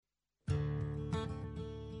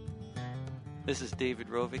This is David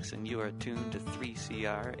Rovix, and you are tuned to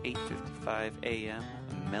 3CR 8:55 AM,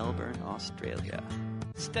 Melbourne, Australia.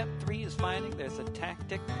 Step 3 is finding there's a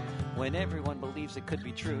tactic when everyone believes it could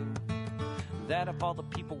be true. That if all the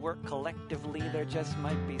people work collectively, there just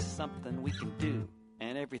might be something we can do,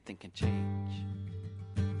 and everything can change.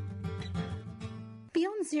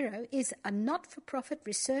 Beyond Zero is a not-for-profit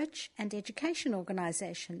research and education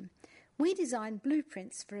organisation. We design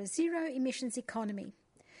blueprints for a zero-emissions economy.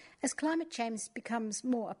 As climate change becomes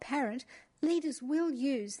more apparent, leaders will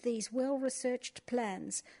use these well-researched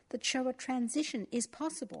plans that show a transition is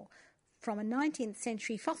possible from a 19th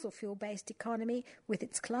century fossil fuel-based economy with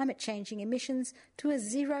its climate-changing emissions to a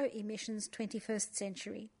zero-emissions 21st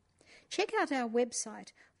century. Check out our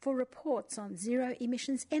website for reports on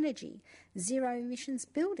zero-emissions energy, zero-emissions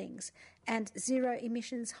buildings, and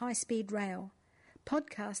zero-emissions high-speed rail.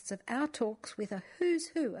 Podcasts of our talks with a who's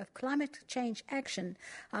who of climate change action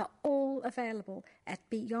are all available at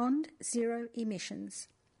Beyond Zero Emissions.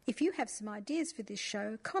 If you have some ideas for this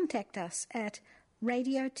show, contact us at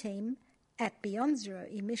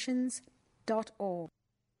radioteam@beyondzeroemissions.org.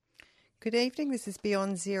 Good evening, this is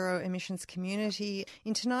Beyond Zero Emissions Community.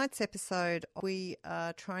 In tonight's episode, we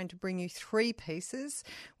are trying to bring you 3 pieces,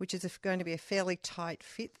 which is going to be a fairly tight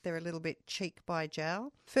fit. They're a little bit cheek by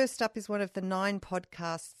jowl. First up is one of the 9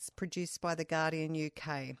 podcasts produced by The Guardian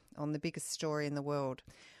UK on the biggest story in the world.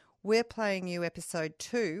 We're playing you episode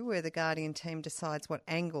 2, where The Guardian team decides what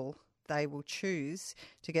angle they will choose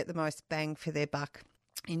to get the most bang for their buck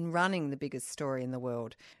in running the biggest story in the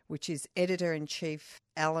world, which is Editor-in-Chief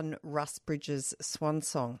Alan Rusbridger's swan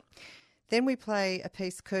song. Then we play a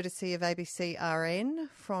piece courtesy of ABC RN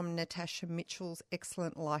from Natasha Mitchell's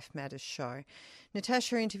excellent Life Matters show.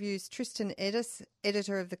 Natasha interviews Tristan Edis,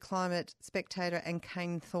 editor of The Climate Spectator, and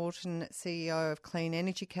Kane Thornton, CEO of Clean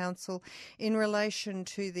Energy Council, in relation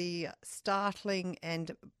to the startling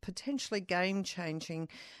and potentially game-changing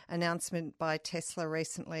announcement by Tesla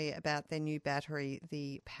recently about their new battery,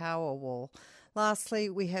 the Powerwall. Lastly,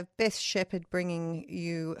 we have Beth Shepherd bringing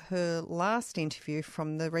you her last interview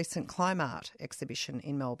from the recent Climate exhibition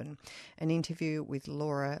in Melbourne, an interview with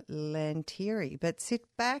Laura Lantieri. But sit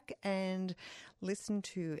back and listen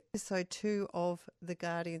to episode 2 of The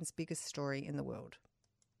Guardian's biggest story in the world.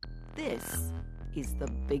 This is the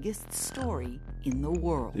biggest story in the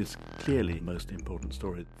world. It's clearly the most important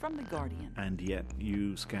story. From The Guardian. And yet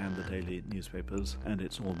you scan the daily newspapers and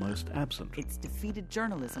it's almost absent. It's defeated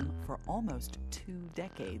journalism for almost 2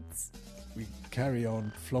 decades. We carry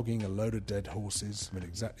on flogging a load of dead horses in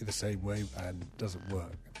exactly the same way and it doesn't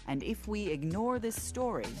work. And if we ignore this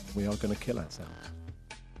story, we are going to kill ourselves.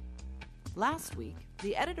 Last week,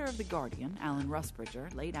 the editor of The Guardian, Alan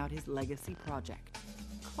Rusbridger, laid out his legacy project,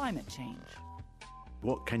 climate change.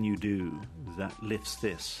 What can you do that lifts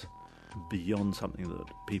this beyond something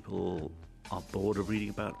that people are bored of reading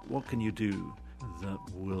about? What can you do that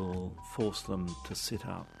will force them to sit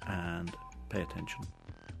up and pay attention?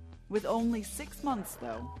 With only 6 months,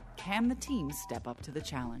 though, can the team step up to the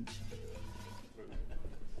challenge?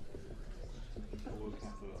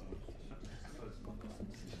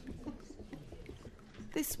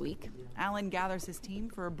 This week, Alan gathers his team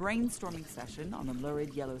for a brainstorming session on the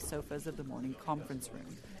lurid yellow sofas of the morning conference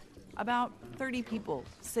room. About 30 people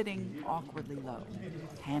sitting awkwardly low,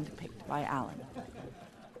 handpicked by Alan.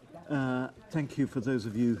 Thank you for those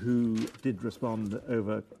of you who did respond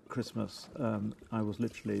over Christmas. I was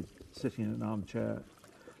literally sitting in an armchair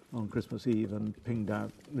on Christmas Eve and pinged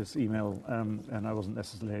out this email, and I wasn't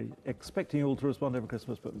necessarily expecting you all to respond over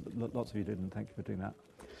Christmas, but lots of you did, and thank you for doing that.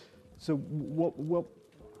 So what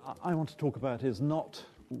I want to talk about is not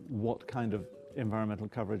what kind of environmental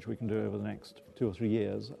coverage we can do over the next 2 or 3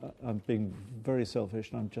 years. I'm being very selfish,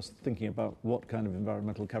 and I'm just thinking about what kind of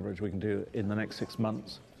environmental coverage we can do in the next 6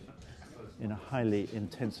 months in a highly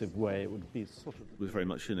intensive way. It would be sort of... It was very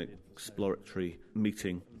much an exploratory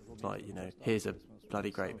meeting. Like, here's a bloody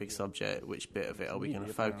great big subject, which bit of it are we going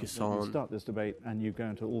to focus on? You start this debate and you go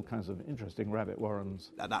into all kinds of interesting rabbit warrens.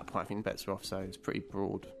 At that point, I think bets are off, so it's pretty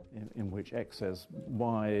broad. In which X says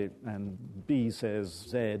Y and B says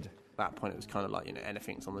Z. At that point, it was kind of like,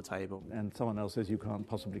 anything's on the table. And someone else says you can't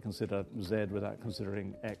possibly consider Z without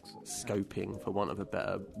considering X. Scoping, for want of a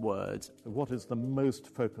better word. What is the most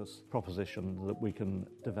focused proposition that we can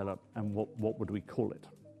develop, and what would we call it?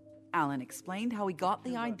 Alan explained how he got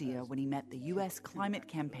the idea when he met the US climate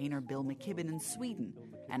campaigner Bill McKibben in Sweden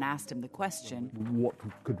and asked him the question, what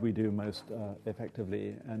could we do most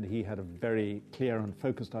effectively? And he had a very clear and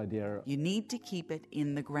focused idea. You need to keep it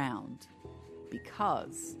in the ground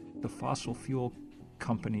because the fossil fuel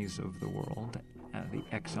companies of the world, the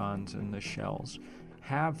Exxons and the Shells,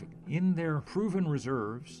 have in their proven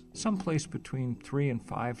reserves someplace between 3 and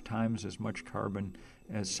 5 times as much carbon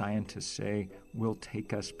as scientists say will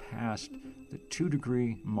take us past the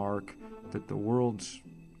 2-degree mark that the world's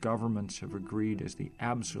governments have agreed is the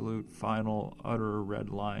absolute final utter red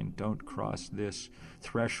line. Don't cross this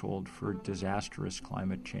threshold for disastrous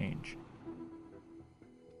climate change.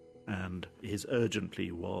 And his urgent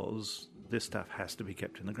plea was, this stuff has to be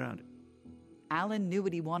kept in the ground. Alan knew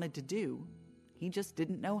what he wanted to do. He just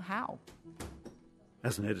didn't know how.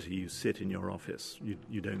 As an editor, you sit in your office.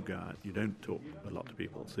 You don't go out. You don't talk a lot to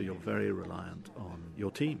people. So you're very reliant on your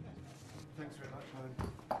team. Thanks very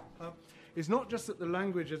much, Alan. It's not just that the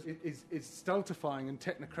language is stultifying and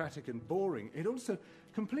technocratic and boring. It also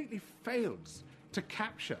completely fails to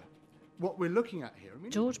capture what we're looking at here.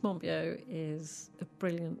 George Monbiot is a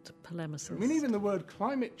brilliant polemicist. Even the word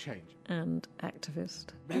climate change. And activist.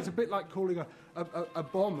 But it's a bit like calling a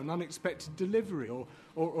bomb an unexpected delivery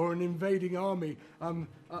or an invading army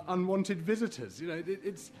unwanted visitors.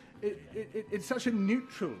 It's such a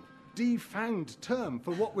neutral, defanged term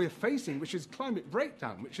for what we're facing, which is climate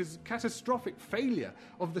breakdown, which is catastrophic failure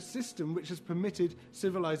of the system which has permitted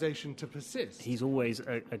civilization to persist. He's always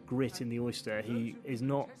a grit in the oyster. He is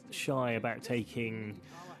not shy about taking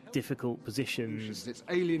difficult positions. It's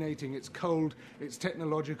alienating, it's cold, it's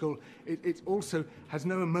technological, it also has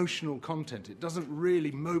no emotional content. It doesn't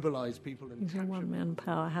really mobilise people. He's a one-man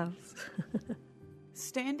powerhouse.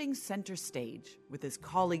 Standing center stage with his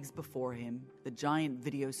colleagues before him, the giant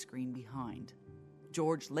video screen behind,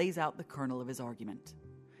 George lays out the kernel of his argument,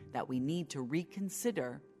 that we need to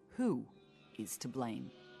reconsider who is to blame.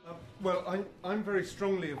 I'm very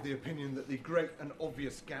strongly of the opinion that the great and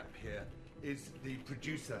obvious gap here is the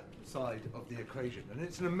producer side of the equation. And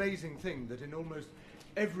it's an amazing thing that in almost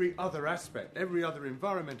every other aspect, every other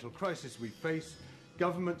environmental crisis we face,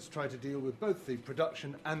 governments try to deal with both the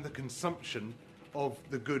production and the consumption of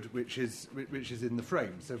the good which is in the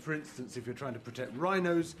frame. So, for instance, if you're trying to protect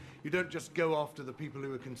rhinos, you don't just go after the people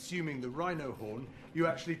who are consuming the rhino horn, you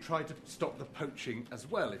actually try to stop the poaching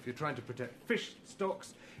as well. If you're trying to protect fish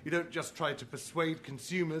stocks, you don't just try to persuade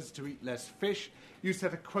consumers to eat less fish, you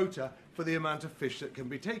set a quota for the amount of fish that can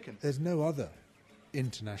be taken. There's no other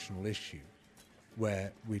international issue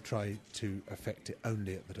where we try to affect it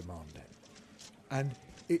only at the demand end. And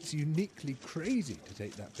it's uniquely crazy to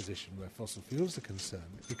take that position where fossil fuels are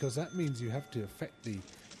concerned, because that means you have to affect the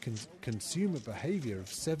consumer behaviour of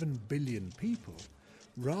 7 billion people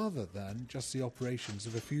rather than just the operations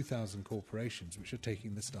of a few thousand corporations which are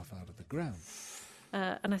taking the stuff out of the ground.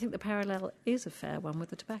 And I think the parallel is a fair one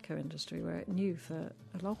with the tobacco industry, where it knew for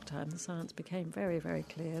a long time the science became very, very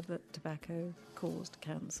clear that tobacco caused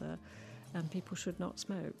cancer and people should not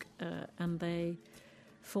smoke. And they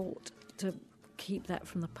fought to keep that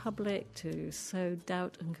from the public, to sow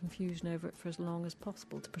doubt and confusion over it for as long as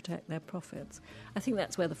possible to protect their profits. I think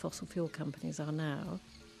that's where the fossil fuel companies are now.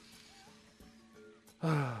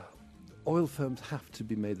 Oil firms have to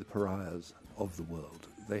be made the pariahs of the world.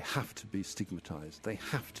 They have to be stigmatised. They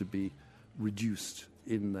have to be reduced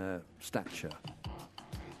in their stature.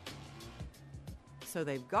 So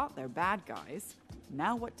they've got their bad guys.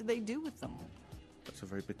 Now what do they do with them? That's a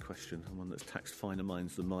very big question, and one that's taxed finer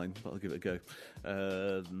minds than mine, but I'll give it a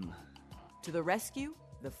go. To the rescue,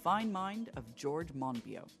 the fine mind of George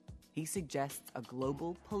Monbiot. He suggests a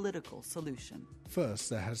global political solution.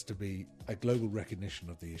 First, there has to be a global recognition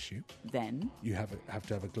of the issue. Then you have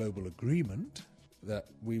to have a global agreement that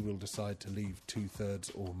we will decide to leave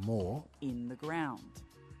 2/3 or more in the ground.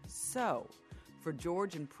 So, for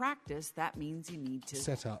George in practice, that means you need to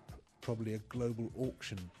set up probably a global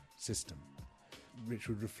auction system which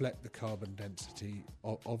would reflect the carbon density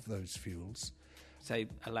of those fuels. Say,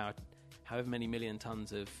 allow however many million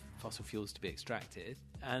tonnes of fossil fuels to be extracted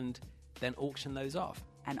and then auction those off.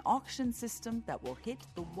 An auction system that will hit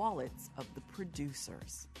the wallets of the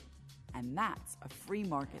producers. And that's a free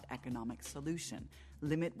market economic solution.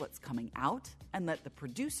 Limit what's coming out and let the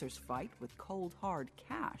producers fight with cold, hard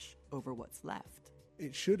cash over what's left.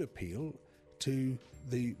 It should appeal to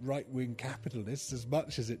the right-wing capitalists as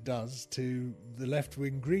much as it does to the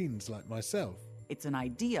left-wing Greens like myself. It's an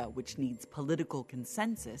idea which needs political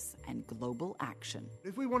consensus and global action.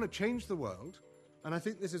 If we want to change the world, and I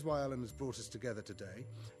think this is why Alan has brought us together today,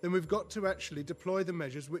 then we've got to actually deploy the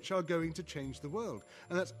measures which are going to change the world.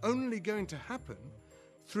 And that's only going to happen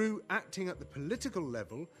through acting at the political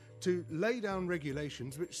level to lay down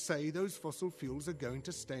regulations which say those fossil fuels are going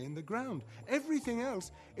to stay in the ground. Everything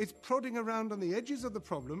else is prodding around on the edges of the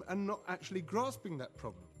problem and not actually grasping that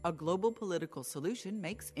problem. A global political solution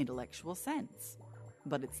makes intellectual sense,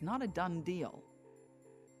 but it's not a done deal.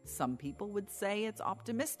 Some people would say it's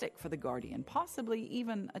optimistic for The Guardian, possibly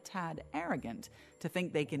even a tad arrogant, to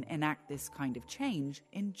think they can enact this kind of change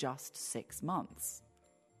in just 6 months.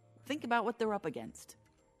 Think about what they're up against.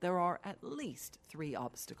 There are at least 3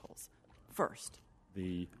 obstacles. First,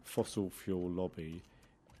 the fossil fuel lobby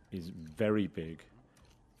is very big,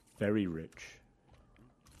 very rich,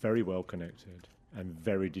 very well connected, and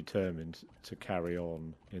very determined to carry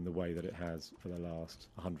on in the way that it has for the last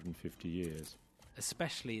 150 years.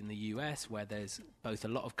 Especially in the US, where there's both a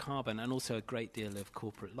lot of carbon and also a great deal of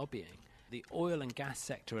corporate lobbying. The oil and gas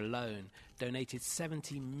sector alone donated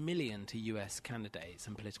 $70 million to US candidates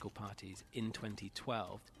and political parties in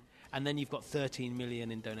 2012. And then you've got $13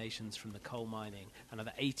 million in donations from the coal mining,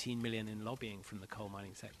 another $18 million in lobbying from the coal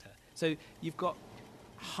mining sector. So you've got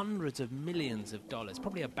hundreds of millions of dollars,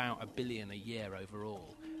 probably about $1 billion a year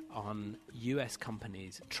overall, on US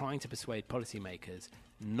companies trying to persuade policymakers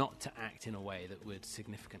not to act in a way that would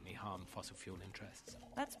significantly harm fossil fuel interests.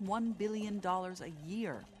 That's $1 billion a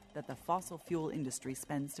year that the fossil fuel industry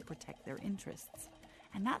spends to protect their interests.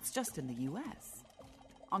 And that's just in the US.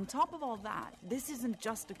 On top of all that, this isn't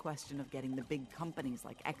just a question of getting the big companies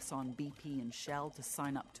like Exxon, BP, and Shell to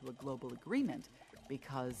sign up to a global agreement,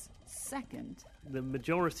 because, second, the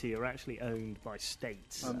majority are actually owned by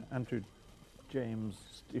states. Andrew James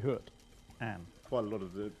Stewart, Anne. There's quite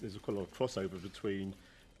a lot of crossover between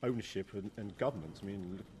ownership and governments. I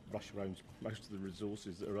mean, Russia owns most of the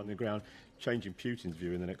resources that are underground. Changing Putin's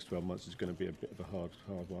view in the next 12 months is going to be a bit of a hard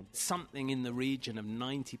one. Something in the region of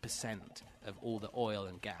 90% of all the oil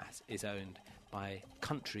and gas is owned by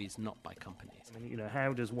countries, not by companies. I mean,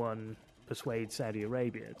 how does one persuade Saudi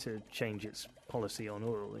Arabia to change its policy on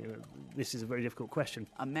oil? This is a very difficult question.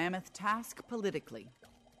 A mammoth task politically.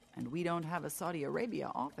 And we don't have a Saudi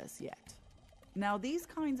Arabia office yet. Now, these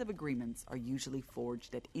kinds of agreements are usually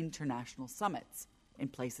forged at international summits in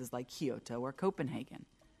places like Kyoto or Copenhagen.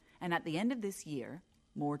 And at the end of this year,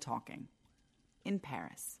 more talking. In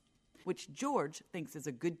Paris, which George thinks is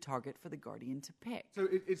a good target for The Guardian to pick. So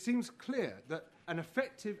it seems clear that an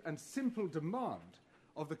effective and simple demand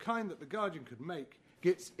of the kind that The Guardian could make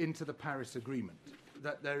gets into the Paris Agreement.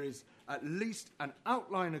 That there is at least an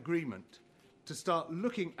outline agreement to start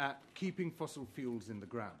looking at keeping fossil fuels in the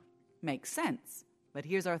ground. Makes sense. But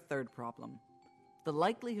here's our third problem. The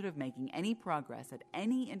likelihood of making any progress at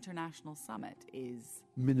any international summit is...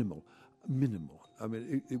 Minimal. I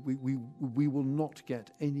mean, we will not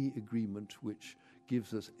get any agreement which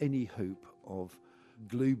gives us any hope of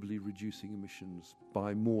globally reducing emissions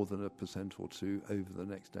by more than 1% or 2% over the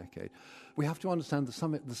next decade. We have to understand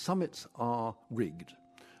the summits are rigged.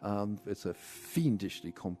 It's a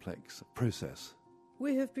fiendishly complex process.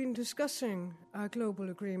 We have been discussing a global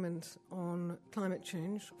agreement on climate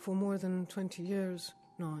change for more than 20 years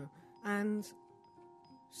now, and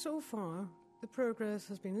so far the progress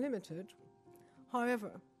has been limited.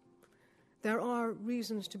 However, there are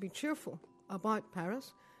reasons to be cheerful about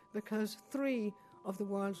Paris, because 3 of the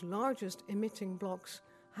world's largest emitting blocs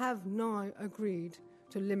have now agreed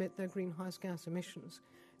to limit their greenhouse gas emissions.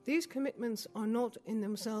 These commitments are not in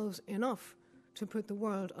themselves enough to put the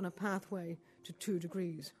world on a pathway to 2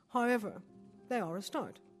 degrees. However, they are a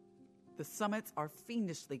start. The summits are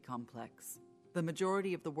fiendishly complex. The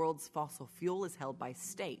majority of the world's fossil fuel is held by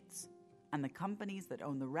states, and the companies that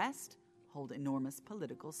own the rest hold enormous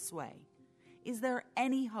political sway. Is there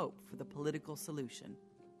any hope for the political solution,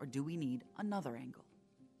 or do we need another angle?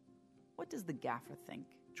 What does the gaffer think?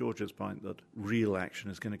 George's point that real action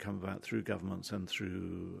is going to come about through governments and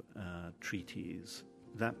through treaties,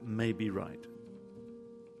 that may be right.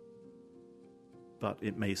 But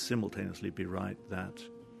it may simultaneously be right that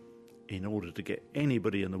in order to get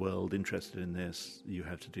anybody in the world interested in this, you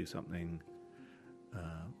have to do something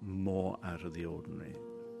more out of the ordinary.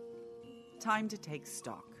 Time to take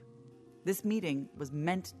stock. This meeting was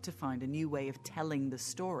meant to find a new way of telling the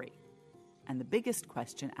story. And the biggest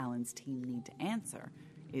question Alan's team need to answer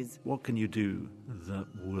is... What can you do that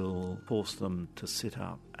will force them to sit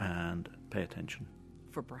up and pay attention?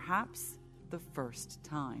 For perhaps the first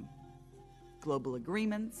time. Global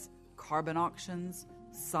agreements, carbon auctions,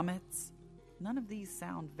 summits, none of these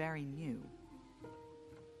sound very new.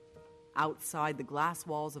 Outside the glass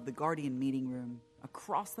walls of the Guardian meeting room,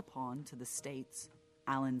 across the pond to the States,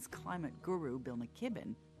 Alan's climate guru, Bill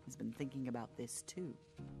McKibben, has been thinking about this too.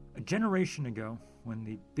 A generation ago, when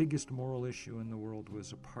the biggest moral issue in the world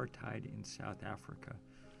was apartheid in South Africa,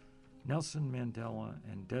 Nelson Mandela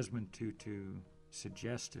and Desmond Tutu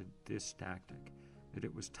suggested this tactic, that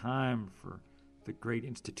it was time for the great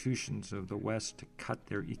institutions of the West to cut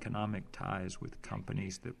their economic ties with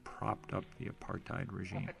companies that propped up the apartheid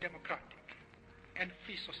regime. A democratic and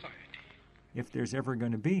free society. If there's ever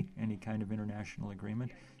going to be any kind of international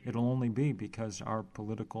agreement, it'll only be because our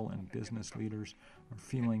political and business leaders are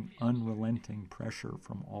feeling unrelenting pressure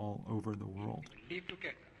from all over the world. Live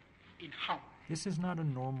together in harmony. This is not a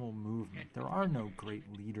normal movement. There are no great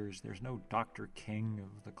leaders. There's no Dr. King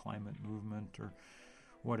of the climate movement or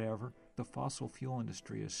whatever. The fossil fuel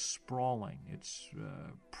industry is sprawling. It's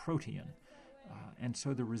protean. And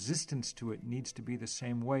so the resistance to it needs to be the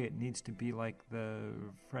same way. It needs to be like the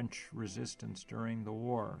French resistance during the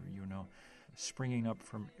war, springing up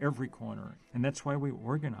from every corner. And that's why we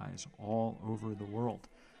organize all over the world.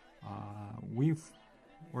 We've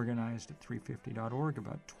organized at 350.org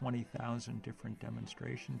about 20,000 different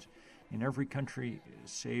demonstrations in every country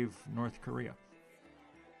save North Korea.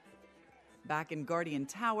 Back in Guardian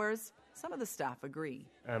Towers, some of the staff agree.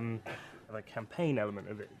 The campaign element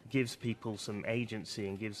of it gives people some agency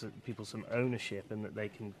and gives people some ownership and that they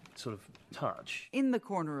can sort of touch. In the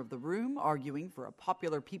corner of the room, arguing for a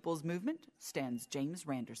popular people's movement, stands James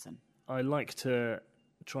Randerson. I like to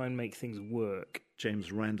try and make things work.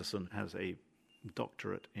 James Randerson has a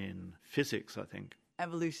doctorate in physics, I think.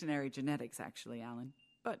 Evolutionary genetics, actually, Alan.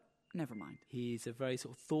 But never mind. He's a very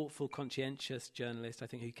sort of thoughtful, conscientious journalist, I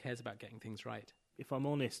think, who cares about getting things right. If I'm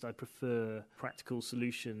honest, I prefer practical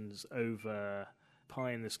solutions over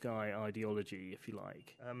pie-in-the-sky ideology, if you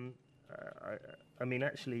like. I mean,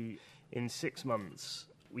 actually, in 6 months,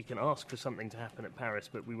 we can ask for something to happen at Paris,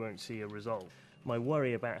 but we won't see a result. My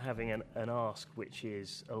worry about having an ask which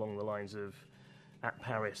is along the lines of, at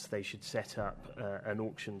Paris, they should set up an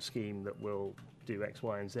auction scheme that will do X,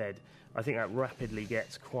 Y, and Z, I think that rapidly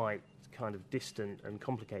gets quite kind of distant and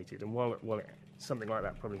complicated. And while something like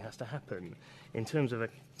that probably has to happen, in terms of a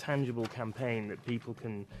tangible campaign that people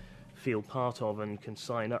can feel part of and can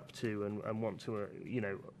sign up to and want to,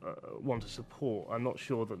 want to support, I'm not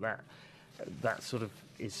sure that sort of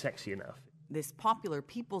is sexy enough. This popular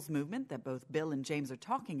people's movement that both Bill and James are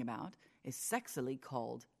talking about is sexily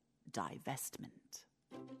called divestment.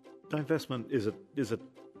 Divestment is a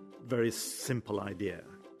very simple idea.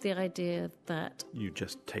 The idea that you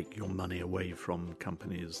just take your money away from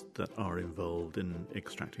companies that are involved in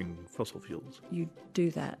extracting fossil fuels. You do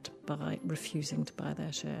that by refusing to buy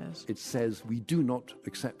their shares. It says we do not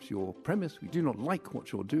accept your premise, we do not like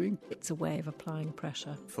what you're doing. It's a way of applying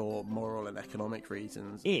pressure. For moral and economic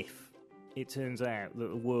reasons. If it turns out that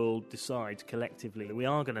the world decides collectively that we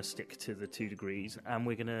are going to stick to the 2 degrees and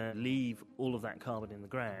we're going to leave all of that carbon in the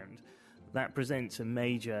ground, that presents a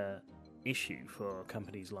major issue for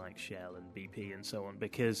companies like Shell and BP and so on,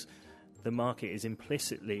 because the market is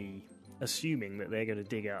implicitly assuming that they're going to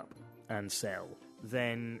dig up and sell.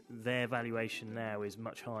 Then their valuation now is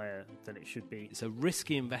much higher than it should be. It's a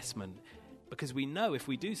risky investment because we know if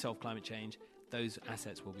we do solve climate change, those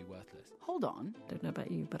assets will be worthless. Hold on. Don't know about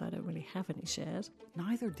you, but I don't really have any shares.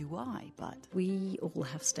 Neither do I, but... We all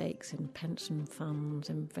have stakes in pension funds,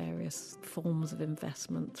 in various forms of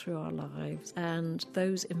investment through our lives, and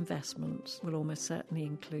those investments will almost certainly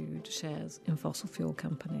include shares in fossil fuel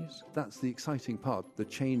companies. That's the exciting part. The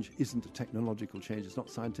change isn't a technological change, it's not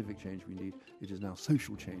scientific change we need, it is now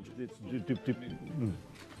social change.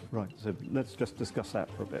 Right, so let's just discuss that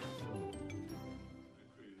for a bit.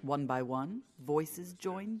 One by one, voices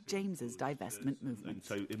join James's divestment movement.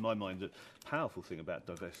 So in my mind, the powerful thing about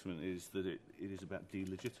divestment is that it is about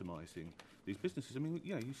delegitimising these businesses. I mean,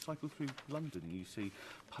 you cycle through London, you see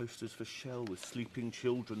posters for Shell with sleeping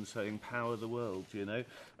children saying "Power the world,"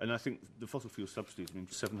 And I think the fossil fuel subsidies,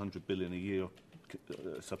 $700 billion a year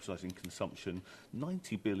subsidising consumption,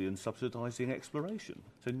 90 billion subsidising exploration.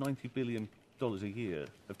 So 90 billion a year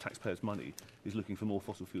of taxpayers' money is looking for more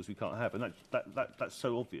fossil fuels we can't have, and that's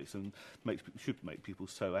so obvious and should make people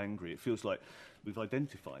so angry. It feels like we've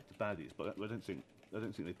identified the baddies, but I don't think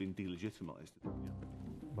they've been delegitimised.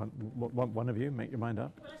 One of you, make your mind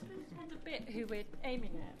up. Well, I suppose it depends a bit who we're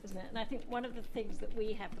aiming at, isn't it? And I think one of the things that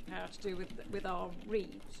we have the power to do with our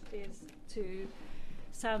reach is to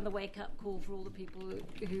sound the wake-up call for all the people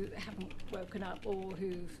who haven't woken up or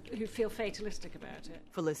who feel fatalistic about it.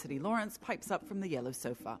 Felicity Lawrence pipes up from the yellow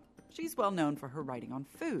sofa. She's well known for her writing on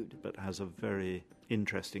food, but has a very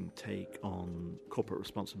interesting take on corporate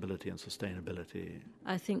responsibility and sustainability.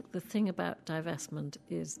 I think the thing about divestment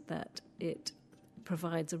is that it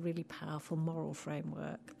provides a really powerful moral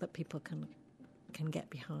framework that people can get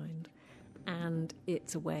behind, and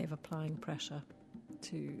it's a way of applying pressure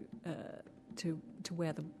to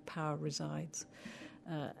where the power resides.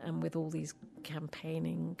 And with all these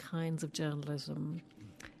campaigning kinds of journalism,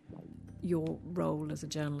 your role as a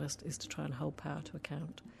journalist is to try and hold power to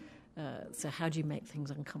account. So how do you make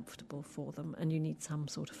things uncomfortable for them? And you need some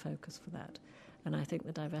sort of focus for that. And I think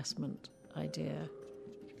the divestment idea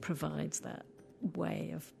provides that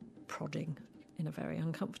way of prodding in a very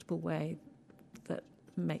uncomfortable way that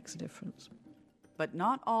makes a difference. But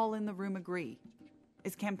not all in the room agree.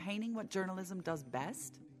 Is campaigning what journalism does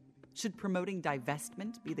best? Should promoting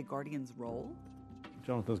divestment be the Guardian's role?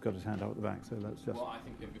 Jonathan's got his hand up at the back, so let's just... Well, I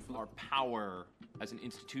think if our power as an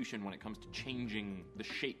institution when it comes to changing the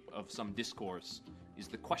shape of some discourse is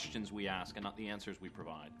the questions we ask and not the answers we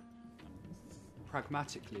provide.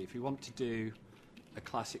 Pragmatically, if you want to do a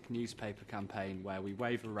classic newspaper campaign where we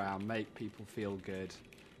wave around, make people feel good,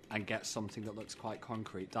 and get something that looks quite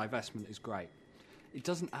concrete, divestment is great. It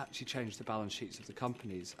doesn't actually change the balance sheets of the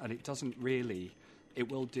companies, and it doesn't really... It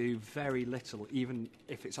will do very little, even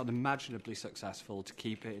if it's unimaginably successful, to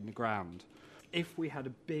keep it in the ground. If we had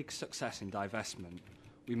a big success in divestment,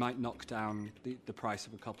 we might knock down the price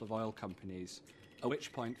of a couple of oil companies, at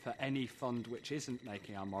which point, for any fund which isn't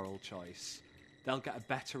making our moral choice, they'll get a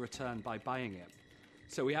better return by buying it.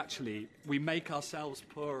 So we make ourselves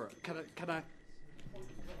poorer. Can I?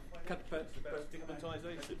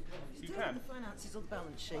 Stigmatisation. You can. The finances or the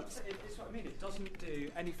balance sheets. It's what I mean. It doesn't do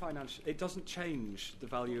any financial. It doesn't change the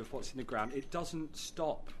value of what's in the ground. It doesn't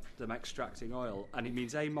stop them extracting oil, and it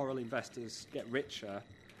means amoral investors get richer,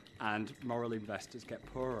 and moral investors get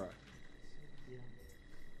poorer.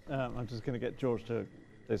 I'm just going to get George to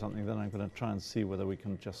say something, then I'm going to try and see whether we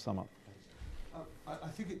can just sum up. I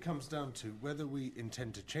think it comes down to whether we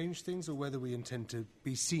intend to change things or whether we intend to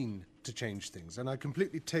be seen to change things. And I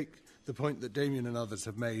completely take the point that Damien and others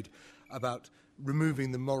have made about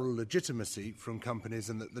removing the moral legitimacy from companies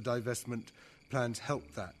and that the divestment plans help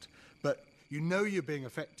that. But you know you're being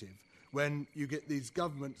effective when you get these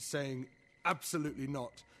governments saying, absolutely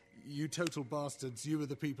not, you total bastards, you are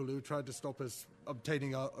the people who tried to stop us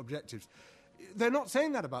obtaining our objectives. They're not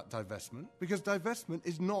saying that about divestment, because divestment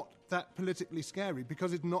is not that politically scary,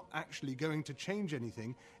 because it's not actually going to change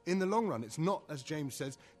anything in the long run. It's not, as James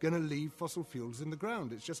says, going to leave fossil fuels in the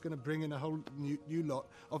ground. It's just going to bring in a whole new lot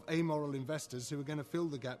of amoral investors who are going to fill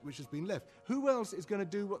the gap which has been left. Who else is going to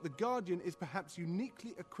do what The Guardian is perhaps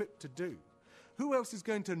uniquely equipped to do? Who else is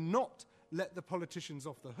going to not let the politicians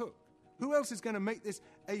off the hook? Who else is going to make this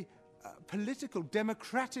a political,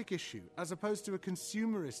 democratic issue as opposed to a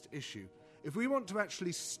consumerist issue? If we want to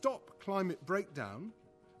actually stop climate breakdown,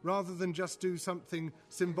 rather than just do something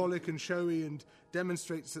symbolic and showy and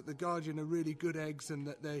demonstrates that The Guardian are really good eggs and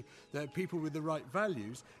that they're people with the right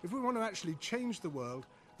values, if we want to actually change the world,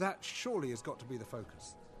 that surely has got to be the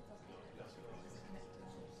focus.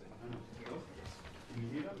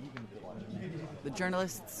 The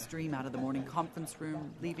journalists stream out of the morning conference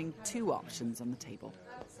room, leaving two options on the table.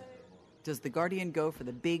 Does The Guardian go for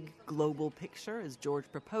the big global picture, as George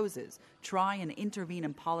proposes, try and intervene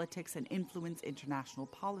in politics and influence international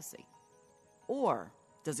policy? Or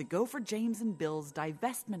does it go for James and Bill's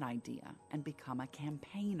divestment idea and become a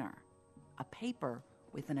campaigner, a paper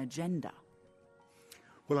with an agenda?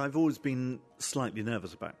 Well, I've always been slightly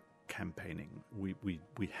nervous about campaigning. We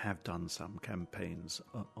have done some campaigns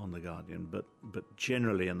on The Guardian, but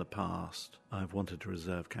generally in the past I've wanted to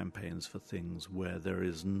reserve campaigns for things where there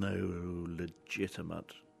is no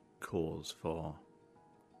legitimate cause for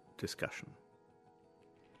discussion.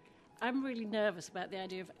 I'm really nervous about the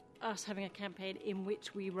idea of us having a campaign in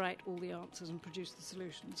which we write all the answers and produce the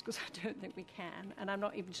solutions, because I don't think we can, and I'm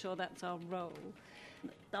not even sure that's our role.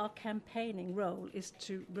 Our campaigning role is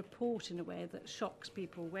to report in a way that shocks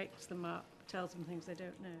people, wakes them up, tells them things they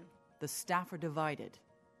don't know. The staff are divided,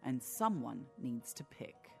 and someone needs to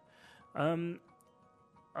pick.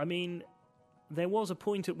 I mean, there was a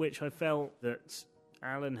point at which I felt that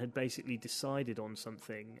Alan had basically decided on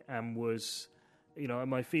something and was,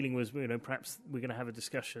 my feeling was, perhaps we're going to have a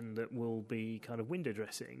discussion that will be kind of window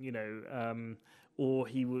dressing, or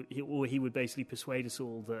he would basically persuade us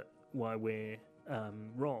all that why we're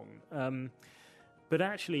wrong. But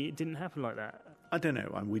actually, it didn't happen like that. I don't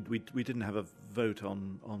know. We didn't have a vote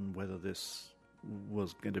on whether this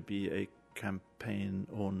was going to be a campaign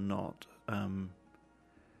or not.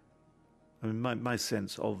 My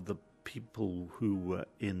sense of the people who were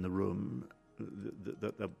in the room,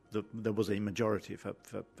 there was a majority for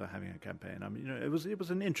having a campaign. It was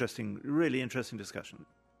an interesting, really interesting discussion.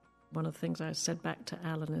 One of the things I said back to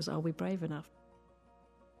Alan is, are we brave enough?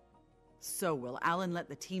 So will Alan let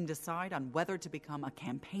the team decide on whether to become a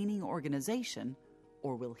campaigning organisation,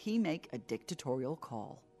 or will he make a dictatorial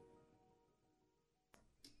call?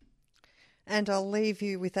 And I'll leave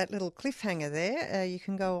you with that little cliffhanger there. You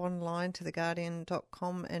can go online to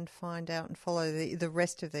theguardian.com and find out and follow the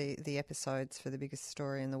rest of the episodes for the biggest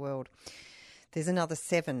story in the world. There's another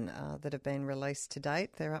 7 that have been released to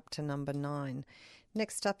date. They're up to number 9.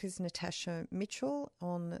 Next up is Natasha Mitchell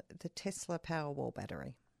on the Tesla Powerwall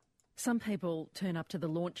battery. Some people turn up to the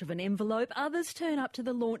launch of an envelope, others turn up to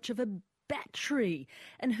the launch of a battery.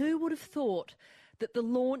 And who would have thought that the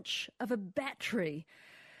launch of a battery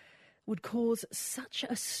would cause such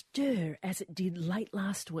a stir as it did late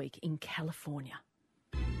last week in California?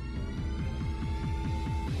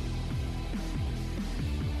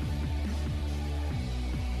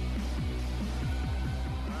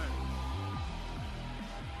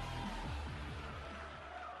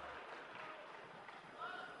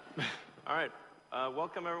 All right,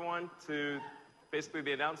 welcome everyone to basically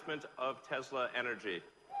the announcement of Tesla Energy.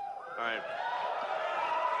 All right.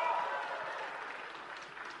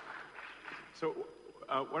 So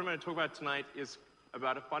what I'm going to talk about tonight is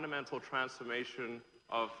about a fundamental transformation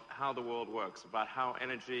of how the world works, about how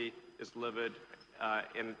energy is delivered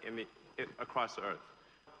across the Earth.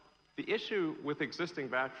 The issue with existing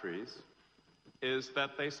batteries is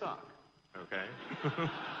that they suck, okay?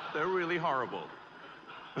 They're really horrible.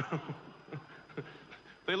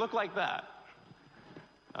 They look like that.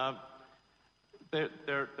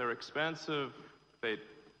 They're expensive.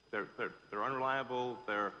 They're unreliable.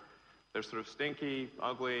 They're sort of stinky,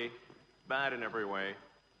 ugly, bad in every way.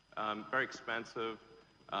 Very expensive.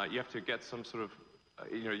 You have to get some sort of,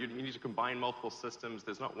 you need to combine multiple systems.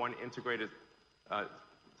 There's not one integrated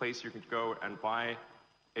place you can go and buy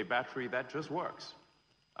a battery that just works,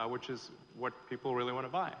 which is what people really want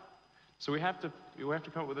to buy. So we have to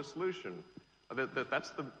come up with a solution.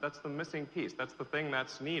 That's the missing piece. That's the thing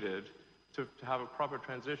that's needed to have a proper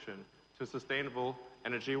transition to a sustainable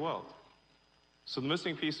energy world. So the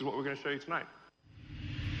missing piece is what we're going to show you tonight.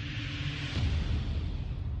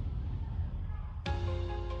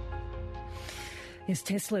 Yes,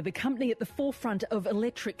 Tesla, the company at the forefront of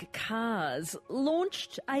electric cars,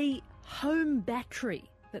 launched a home battery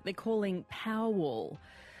that they're calling Powerwall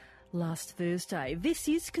last Thursday. This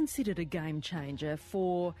is considered a game changer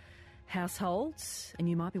for households, and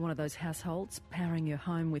you might be one of those households powering your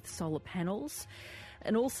home with solar panels,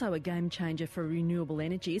 and also a game changer for renewable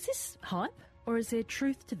energy. Is this hype or is there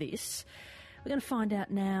truth to this? We're going to find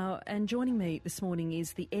out now, and joining me this morning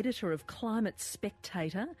is the editor of Climate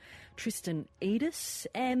Spectator, Tristan Edis,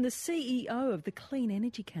 and the CEO of the Clean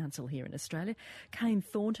Energy Council here in Australia, Kane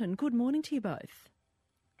Thornton. Good morning to you both.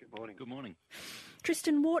 Good morning. Good morning.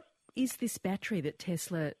 Tristan, what is this battery that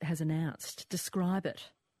Tesla has announced? Describe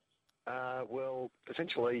it. Well,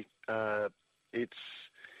 essentially,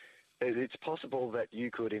 it's possible that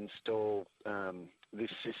you could install this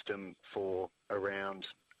system for around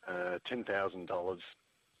 $10,000,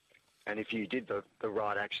 and if you did the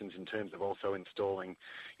right actions in terms of also installing,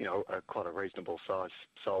 quite a reasonable size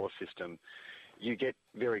solar system, you get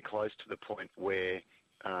very close to the point where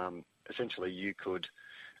essentially you could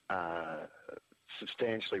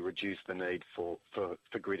substantially reduce the need for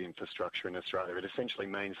grid infrastructure in Australia. It essentially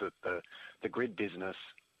means that the grid business,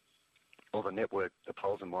 or the network, the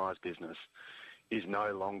poles and wires business, is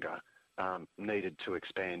no longer needed to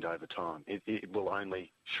expand over time. It will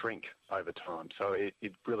only shrink over time. So it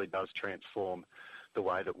really does transform the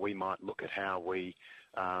way that we might look at how we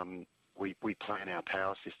plan our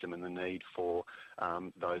power system and the need for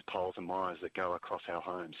those poles and wires that go across our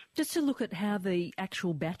homes. Just to look at how the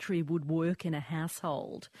actual battery would work in a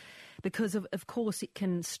household, because of course it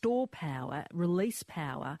can store power, release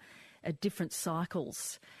power at different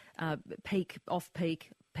cycles, peak,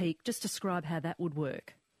 off-peak, peak. Just describe how that would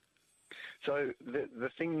work. So the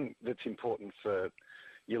thing that's important for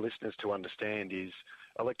your listeners to understand is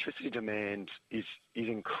electricity demand is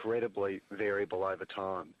incredibly variable over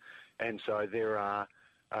time. And so there are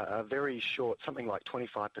a very short, something like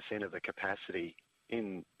 25% of the capacity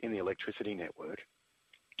in the electricity network,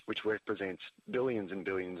 which represents billions and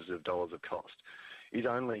billions of dollars of cost, is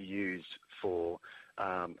only used for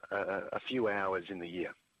a few hours in the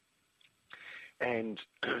year. And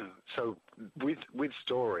so with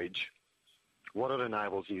storage, what it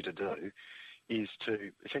enables you to do is to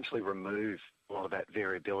essentially remove a lot of that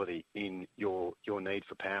variability in your need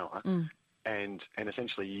for power. And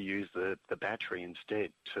essentially you use the battery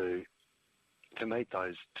instead to meet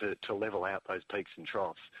those, to level out those peaks and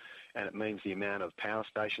troughs. And it means the amount of power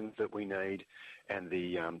stations that we need and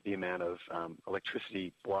the amount of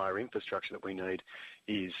electricity wire infrastructure that we need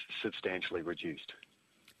is substantially reduced.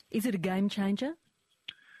 Is it a game changer?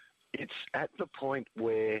 It's at the point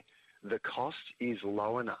where the cost is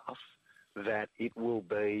low enough that it will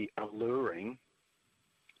be alluring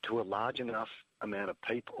to a large enough amount of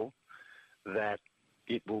people that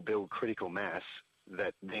it will build critical mass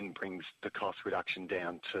that then brings the cost reduction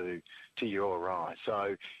down to you or I.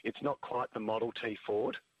 So it's not quite the Model T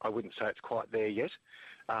Ford. I wouldn't say it's quite there yet,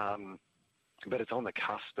 but it's on the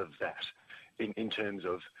cusp of that in terms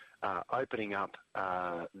of opening up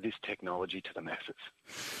this technology to the masses.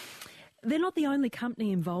 They're not the only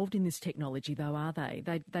company involved in this technology, though, are they?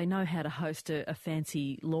 They know how to host a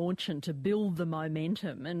fancy launch and to build the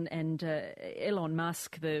momentum. And Elon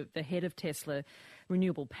Musk, the head of Tesla,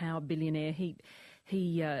 renewable power billionaire,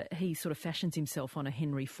 he sort of fashions himself on a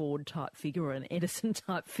Henry Ford type figure or an Edison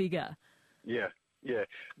type figure. Yeah.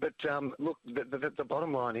 But look, the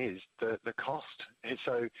bottom line is the cost. And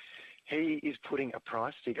so he is putting a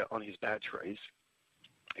price figure on his batteries.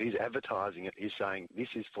 He's advertising it. He's saying this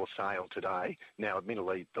is for sale today. Now,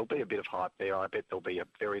 admittedly, there'll be a bit of hype there. I bet there'll be a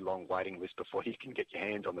very long waiting list before you can get your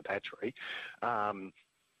hands on the battery.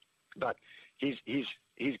 But he's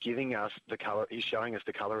giving us the colour. He's showing us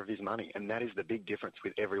the colour of his money, and that is the big difference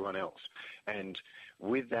with everyone else. And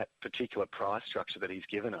with that particular price structure that he's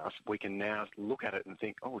given us, we can now look at it and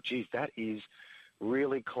think, oh, geez, that is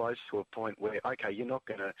really close to a point where, okay,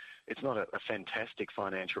 it's not a fantastic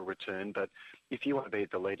financial return, but if you want to be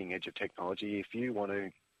at the leading edge of technology, if you want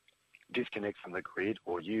to disconnect from the grid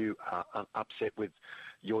or you are upset with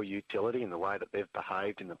your utility and the way that they've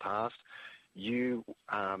behaved in the past, and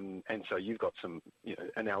so you've got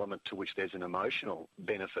an element to which there's an emotional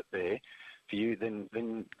benefit there for you,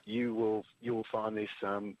 then you will find this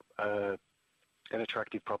an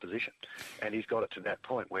attractive proposition. And he's got it to that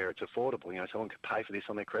point where it's affordable. Someone could pay for this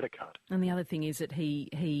on their credit card. And the other thing is that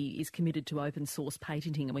he is committed to open source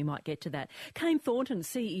patenting, and we might get to that. Kane Thornton,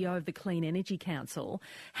 CEO of the Clean Energy Council,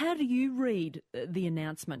 how do you read the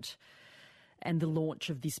announcement and the launch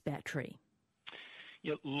of this battery?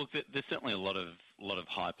 Yeah, look, there's certainly a lot of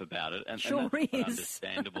hype about it, and sure and that's is.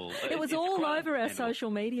 Understandable. It was all over our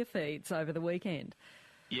social media feeds over the weekend.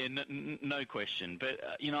 Yeah, no question. But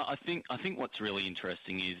I think what's really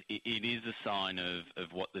interesting is it is a sign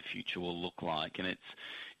of what the future will look like, and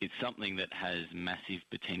it's something that has massive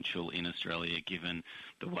potential in Australia, given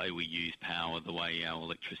the way we use power, the way our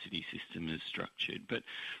electricity system is structured. But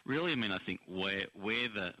really, I think where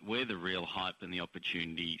the real hype and the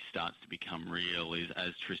opportunity starts to become real is,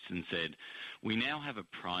 as Tristan said, we now have a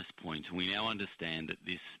price point, and we now understand that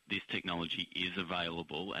this technology is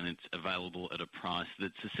available, and it's available at a price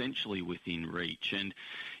that's essentially within reach. And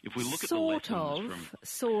if we look at the lessons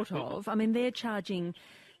from... they're charging,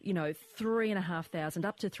 $3,500,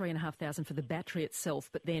 up to $3,500 for the battery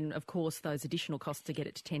itself, but then, of course, those additional costs to get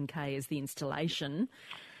it to 10K as the installation,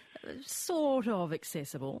 sort of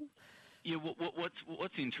accessible. Yeah,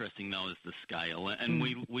 what's interesting, though, is the scale. And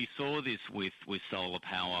we saw this with solar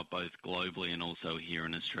power both globally and also here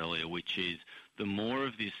in Australia, which is the more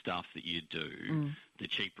of this stuff that you do, the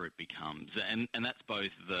cheaper it becomes. And that's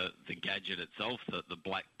both the gadget itself, the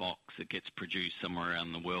black box that gets produced somewhere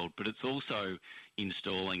around the world, but it's also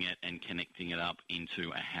installing it and connecting it up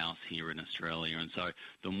into a house here in Australia. And so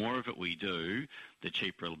the more of it we do, the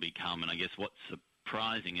cheaper it'll become. And I guess what's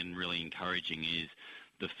surprising and really encouraging is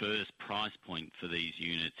the first price point for these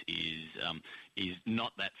units is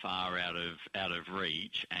not that far out of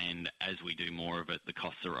reach, and as we do more of it, the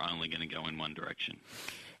costs are only going to go in one direction.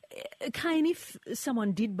 Kane, if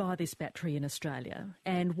someone did buy this battery in Australia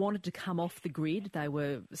and wanted to come off the grid, they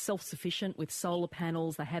were self-sufficient with solar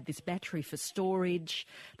panels, they had this battery for storage,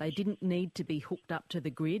 they didn't need to be hooked up to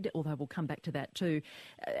the grid, although we'll come back to that too,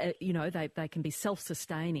 they can be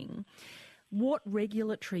self-sustaining. What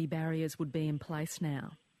regulatory barriers would be in place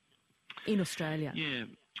now in Australia? Yeah,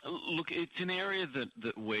 look, it's an area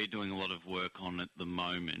that we're doing a lot of work on at the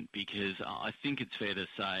moment, because I think it's fair to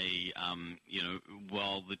say,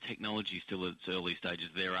 while the technology is still at its early stages,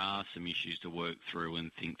 there are some issues to work through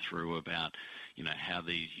and think through about, how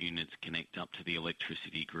these units connect up to the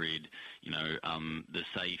electricity grid, the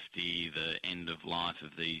safety, the end of life of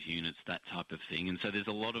these units, that type of thing. And so there's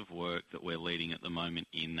a lot of work that we're leading at the moment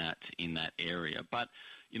in that area. But,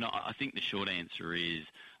 I think the short answer is,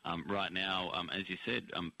 right now, as you said,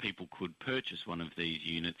 people could purchase one of these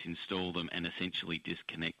units, install them, and essentially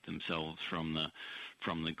disconnect themselves from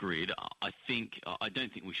the grid. I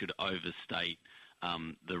don't think we should overstate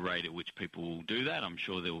the rate at which people will do that. I'm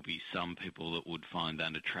sure there will be some people that would find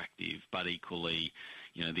that attractive, but equally,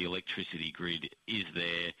 the electricity grid is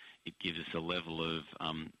there. It gives us a level of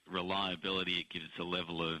reliability. It gives us a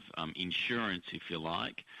level of insurance, if you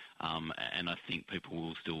like, and I think people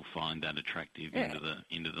will still find that attractive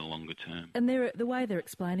into the longer term. And the way they're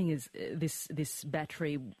explaining is this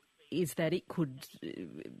battery is that it could,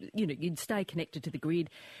 you'd stay connected to the grid.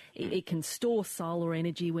 It can store solar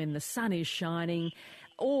energy when the sun is shining.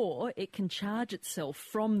 or it can charge itself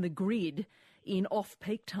from the grid in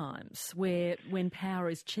off-peak times when power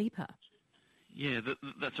is cheaper. Yeah,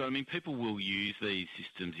 that's right. I mean, people will use these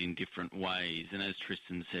systems in different ways, and as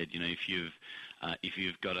Tristan said, if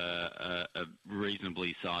you've got a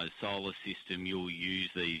reasonably sized solar system, you'll use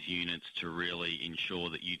these units to really ensure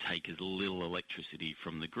that you take as little electricity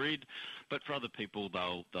from the grid. But for other people,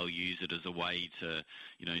 they'll use it as a way to,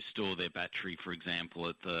 store their battery, for example,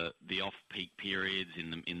 at the off-peak periods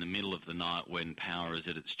in the middle of the night when power is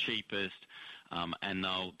at its cheapest. And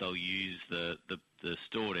they'll use the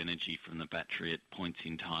stored energy from the battery at points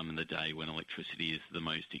in time in the day when electricity is the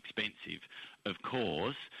most expensive. Of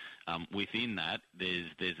course, within that,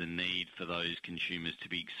 there's a need for those consumers to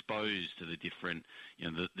be exposed to the different,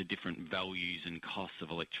 the different values and costs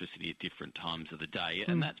of electricity at different times of the day,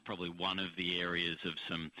 and that's probably one of the areas of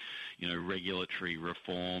some, regulatory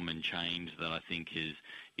reform and change that I think is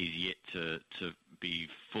yet to be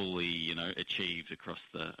fully, achieved across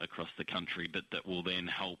the country, but that will then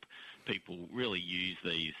help people really use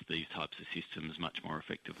these types of systems much more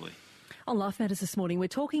effectively. On Life Matters this morning, we're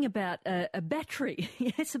talking about a battery.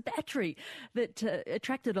 Yes, a battery that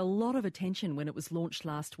attracted a lot of attention when it was launched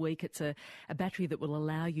last week. It's a battery that will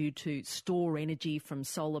allow you to store energy from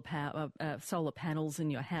solar panels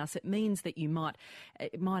in your house. It means that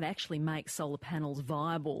it might actually make solar panels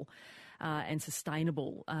viable and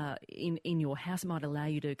sustainable in your house. It might allow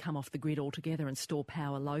you to come off the grid altogether and store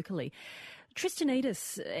power locally. Tristan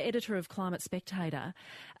Edis, editor of Climate Spectator,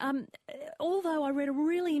 although I read a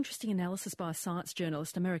really interesting analysis by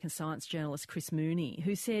American science journalist Chris Mooney,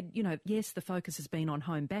 who said, yes, the focus has been on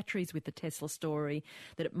home batteries with the Tesla story,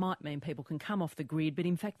 that it might mean people can come off the grid, but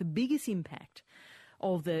in fact the biggest impact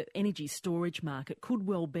of the energy storage market could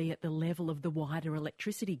well be at the level of the wider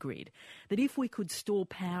electricity grid. That if we could store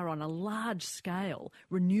power on a large scale,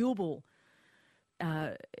 renewable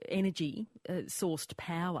energy sourced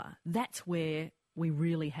power, that's where we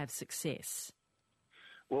really have success.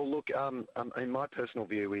 Well, look, my personal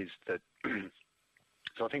view is that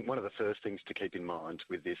so I think one of the first things to keep in mind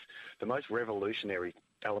with this, the most revolutionary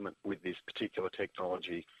element with this particular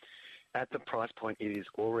technology at the price point it is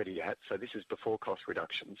already at, so this is before cost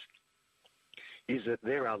reductions, is that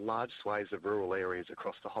there are large swathes of rural areas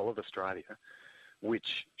across the whole of Australia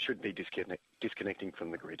which should be disconnecting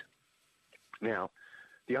from the grid. Now,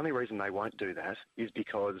 the only reason they won't do that is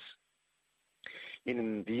because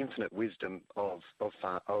in the infinite wisdom of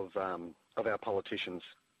our politicians,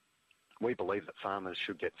 we believe that farmers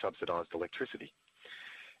should get subsidised electricity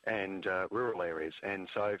and rural areas. And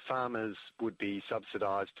so farmers would be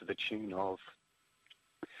subsidised to the tune of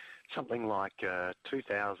something like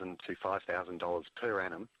 $2,000 to $5,000 per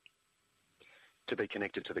annum to be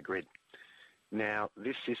connected to the grid. Now,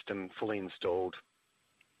 this system fully installed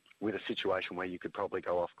with a situation where you could probably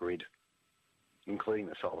go off-grid, including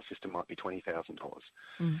the solar system, might be $20,000.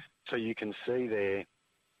 So you can see there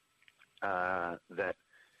that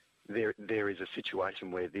there is a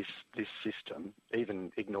situation where this system,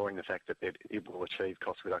 even ignoring the fact that it will achieve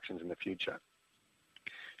cost reductions in the future,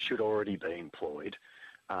 should already be employed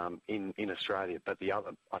in Australia. But the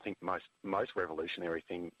other, I think, most revolutionary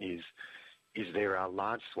thing is there are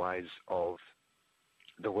large swathes of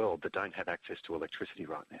the world that don't have access to electricity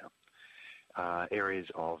right now, areas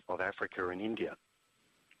of Africa and India.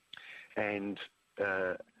 And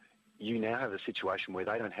you now have a situation where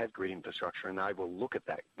they don't have grid infrastructure, and they will look at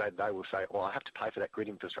that. They will say, well, I have to pay for that grid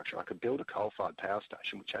infrastructure. I could build a coal-fired power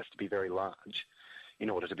station, which has to be very large in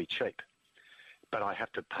order to be cheap, but I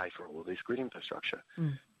have to pay for all of this grid infrastructure.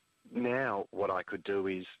 Now what I could do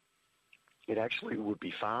is it actually would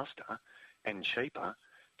be faster and cheaper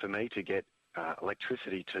for me to get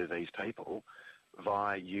electricity to these people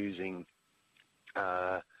via using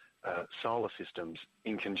solar systems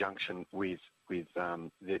in conjunction with these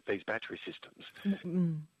battery systems.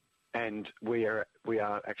 And we are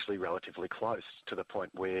actually relatively close to the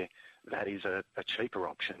point where that is a cheaper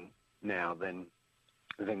option now than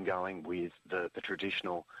going with the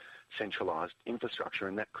traditional centralised infrastructure,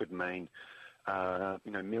 and that could mean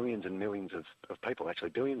millions and millions of people, actually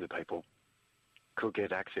billions of people, could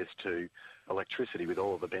get access to electricity with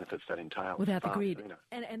all of the benefits that entails. Without the grid.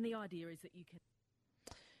 And the idea is that you can...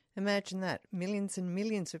 Imagine that, millions and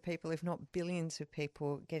millions of people, if not billions of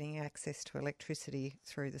people, getting access to electricity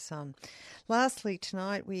through the sun. Lastly,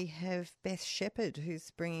 tonight we have Beth Shepherd,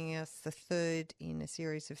 who's bringing us the third in a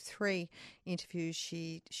series of 3 interviews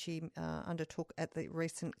she undertook at the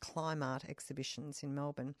recent Climart exhibitions in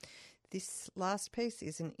Melbourne. This last piece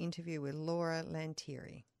is an interview with Laura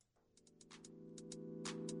Lantieri.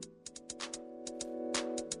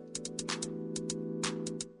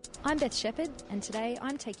 I'm Beth Shepherd, and today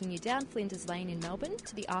I'm taking you down Flinders Lane in Melbourne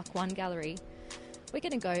to the Arc One Gallery. We're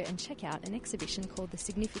going to go and check out an exhibition called The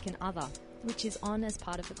Significant Other, which is on as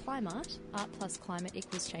part of the Climart Art Plus Climate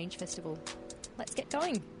Equals Change Festival. Let's get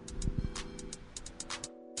going.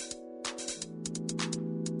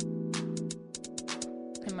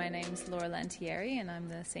 My name's Laura Lantieri and I'm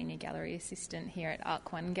the Senior Gallery Assistant here at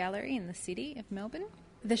Arc One Gallery in the city of Melbourne.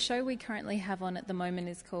 The show we currently have on at the moment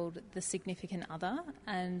is called The Significant Other,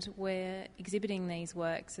 and we're exhibiting these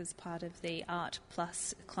works as part of the Art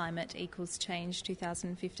Plus Climate Equals Change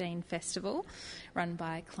 2015 festival run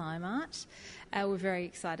by Climart. We're very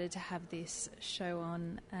excited to have this show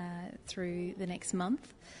on through the next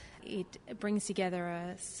month. It brings together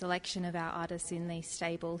a selection of our artists in the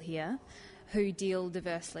stable here who deal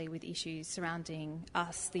diversely with issues surrounding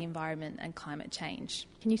us, the environment and climate change.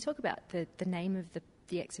 Can you talk about the name of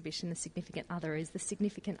the exhibition, The Significant Other? Is the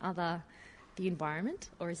significant other the environment,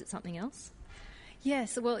 or is it something else?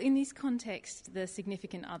 Yes, well, in this context, the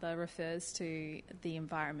significant other refers to the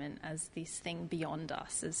environment as this thing beyond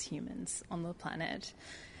us as humans on the planet.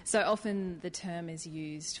 So often the term is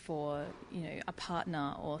used for, a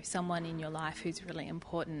partner or someone in your life who's really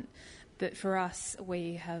important. But for us,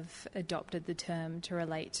 we have adopted the term to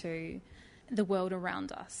relate to the world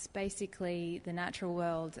around us, basically the natural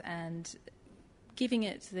world, and giving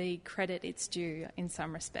it the credit it's due in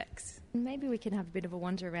some respects. Maybe we can have a bit of a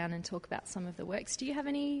wander around and talk about some of the works. Do you have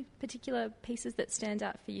any particular pieces that stand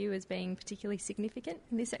out for you as being particularly significant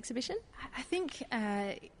in this exhibition? I think,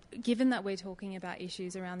 given that we're talking about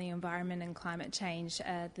issues around the environment and climate change,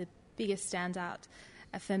 the biggest standout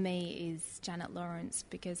for me is Janet Lawrence,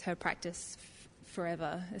 because her practice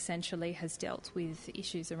forever essentially has dealt with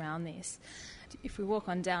issues around this. If we walk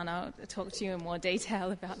on down, I'll talk to you in more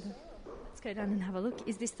detail about them. Let's go down and have a look.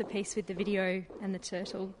 Is this the piece with the video and the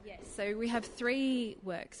turtle? Yes, so we have 3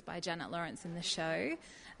 works by Janet Lawrence in the show.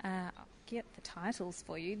 I'll get the titles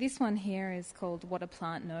for you. This one here is called What a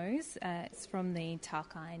Plant Knows. It's from the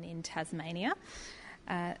Tarkine in Tasmania.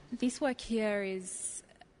 This work here is,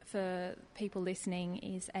 for people listening,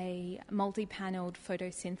 is a multi-panelled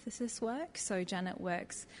photosynthesis work. So Janet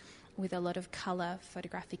works with a lot of colour,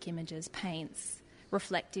 photographic images, paints,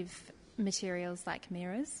 reflective materials like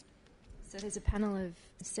mirrors. So there's a panel of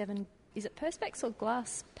 7, is it perspex or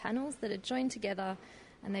glass panels that are joined together,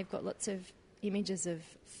 and they've got lots of images of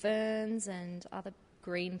ferns and other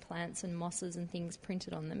green plants and mosses and things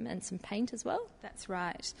printed on them, and some paint as well? That's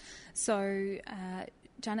right. So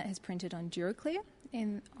Janet has printed on Duraclear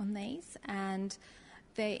on these, and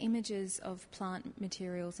they're images of plant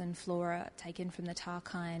materials and flora taken from the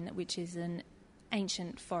Tarkine, which is an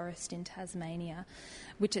ancient forest in Tasmania,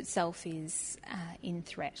 which itself is in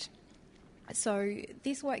threat. So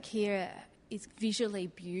this work here is visually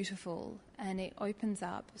beautiful, and it opens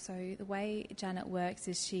up. So the way Janet works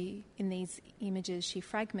is in these images, she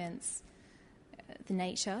fragments the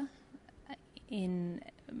nature in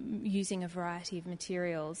using a variety of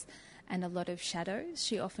materials and a lot of shadows.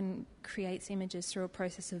 She often creates images through a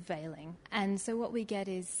process of veiling. And so what we get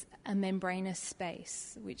is a membranous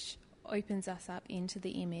space which opens us up into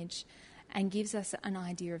the image and gives us an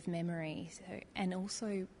idea of memory, and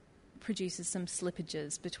also produces some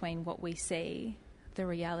slippages between what we see, the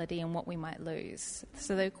reality, and what we might lose.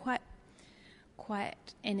 So they're quite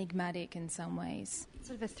enigmatic in some ways.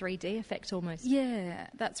 Sort of a 3D effect almost. Yeah,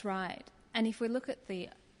 that's right. And if we look at the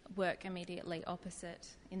work immediately opposite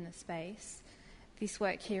in the space, this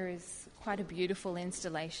work here is quite a beautiful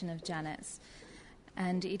installation of Janet's,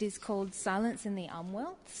 and it is called Silence in the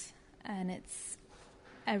Umwelts, and it's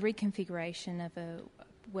a reconfiguration of a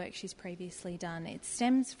work she's previously done. It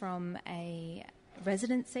stems from a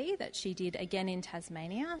residency that she did again in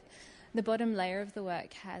Tasmania. The bottom layer of the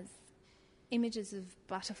work has images of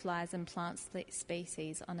butterflies and plant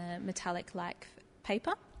species on a metallic-like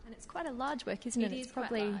paper. And it's quite a large work, isn't it? It is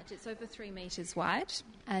probably quite large. It's over 3 metres wide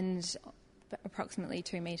and approximately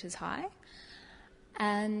 2 metres high.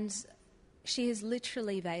 And she has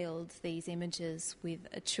literally veiled these images with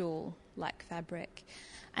a tulle-like fabric.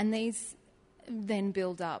 And these then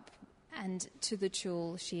build up, and to the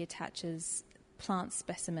tulle she attaches plant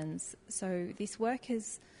specimens. So this work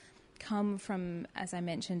has come from, as I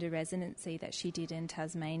mentioned, a residency that she did in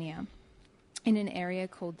Tasmania in an area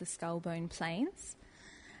called the Skullbone Plains.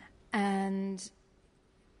 And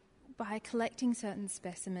by collecting certain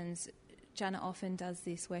specimens, Janet often does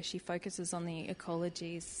this where she focuses on the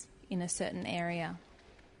ecologies in a certain area.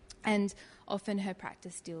 And often her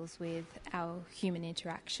practice deals with our human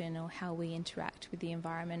interaction or how we interact with the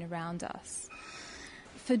environment around us.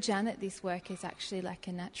 For Janet, this work is actually like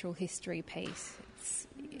a natural history piece.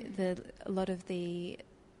 A lot of the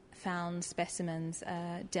found specimens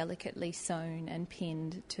are delicately sewn and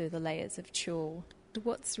pinned to the layers of tulle.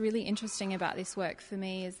 What's really interesting about this work for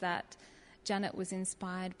me is that Janet was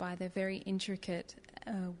inspired by the very intricate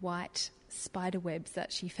white spider webs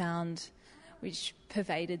that she found, which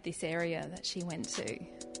pervaded this area that she went to.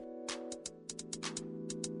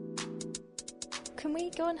 Can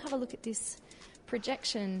we go and have a look at this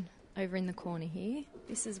projection over in the corner here?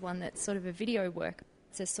 This is one that's sort of a video work.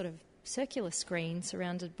 It's a sort of circular screen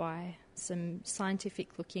surrounded by some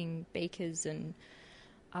scientific-looking beakers and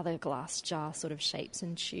other glass jar sort of shapes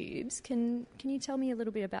and tubes. Can you tell me a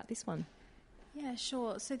little bit about this one? Yeah,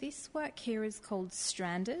 sure. So this work here is called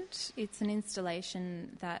Stranded. It's an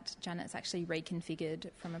installation that Janet's actually reconfigured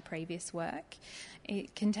from a previous work.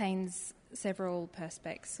 It contains several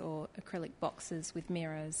perspex or acrylic boxes with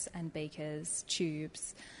mirrors and beakers,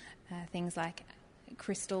 tubes, things like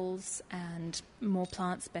crystals and more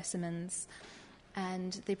plant specimens.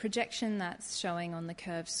 And the projection that's showing on the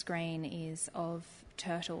curved screen is of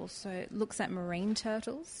turtles. So it looks at marine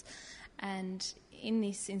turtles. And in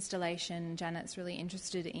this installation, Janet's really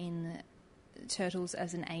interested in turtles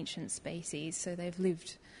as an ancient species. So they've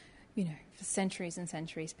lived, for centuries and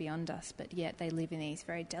centuries beyond us, but yet they live in these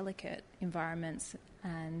very delicate environments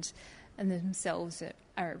and themselves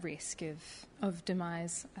are at risk of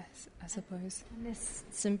demise, I suppose. And there's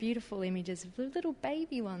some beautiful images of the little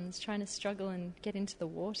baby ones trying to struggle and get into the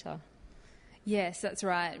water. Yes, that's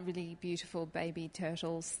right. Really beautiful baby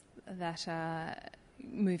turtles that are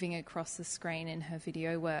moving across the screen in her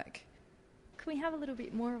video work. Can we have a little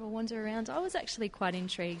bit more of a wander around? I was actually quite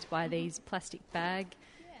intrigued by these plastic bag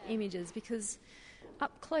images because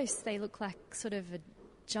up close they look like sort of a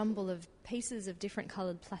jumble of pieces of different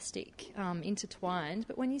coloured plastic intertwined,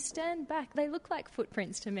 but when you stand back they look like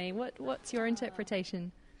footprints to me. What's your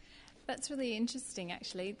interpretation? That's really interesting,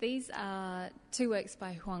 actually. These are two works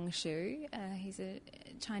by Huang Shu. He's a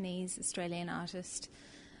Chinese-Australian artist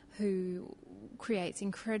who creates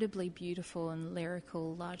incredibly beautiful and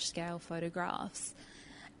lyrical large-scale photographs.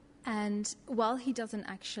 And while he doesn't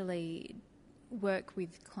actually work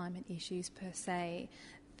with climate issues per se,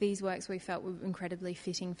 these works we felt were incredibly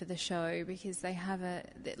fitting for the show because they have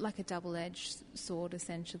like a double-edged sword,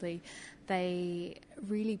 essentially. They're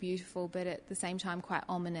really beautiful, but at the same time quite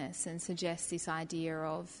ominous and suggest this idea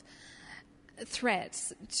of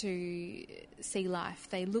threats to sea life.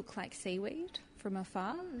 They look like seaweed from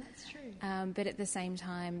afar. That's true. But at the same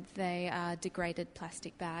time, they are degraded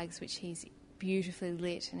plastic bags, which he's beautifully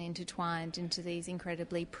lit and intertwined into these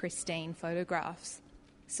incredibly pristine photographs.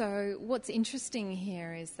 So what's interesting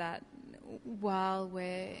here is that while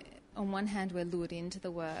on one hand we're lured into the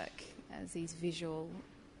work as these visual,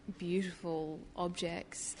 beautiful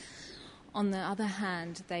objects, on the other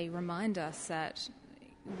hand they remind us that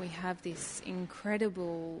we have this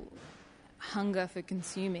incredible hunger for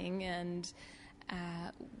consuming and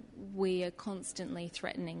we are constantly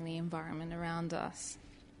threatening the environment around us.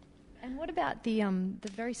 And what about the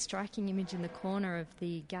very striking image in the corner of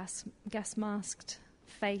the gas masked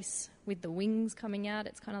face with the wings coming out?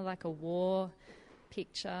 It's kind of like a war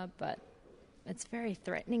picture, but it's very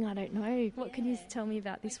threatening. I don't know. What can you tell me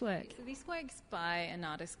about this work? So this work's by an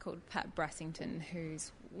artist called Pat Brassington,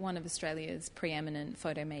 who's one of Australia's preeminent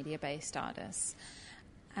photomedia-based artists.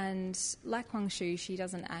 And like Huang Shu, she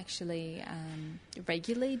doesn't actually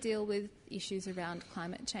regularly deal with issues around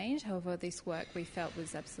climate change. However, this work we felt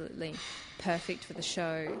was absolutely perfect for the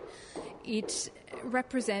show. It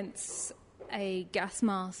represents a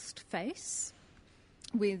gas-masked face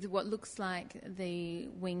with what looks like the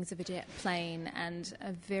wings of a jet plane and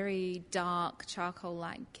a very dark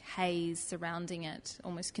charcoal-like haze surrounding it,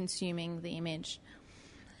 almost consuming the image.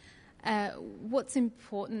 What's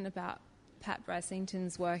important about Pat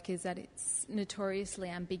Brassington's work is that it's notoriously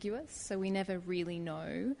ambiguous, so we never really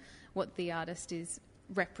know what the artist is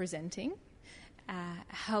representing.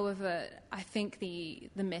 However, I think the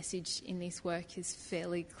message in this work is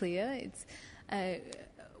fairly clear. It's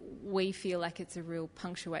we feel like it's a real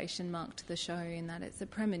punctuation mark to the show in that it's a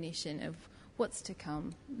premonition of what's to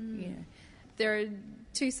come. You know, there are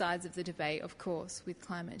two sides of the debate, of course, with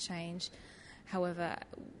climate change. However,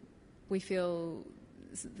 we feel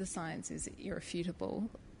the science is irrefutable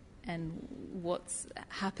and what's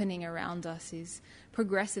happening around us is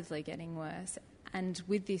progressively getting worse. And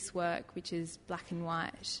with this work, which is black and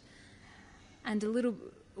white and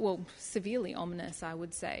severely ominous, I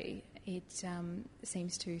would say, it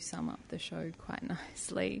seems to sum up the show quite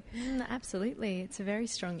nicely. Absolutely. It's a very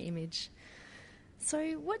strong image.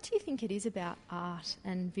 So what do you think it is about art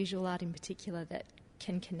and visual art in particular that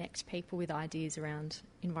can connect people with ideas around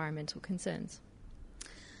environmental concerns?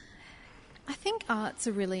 I think art's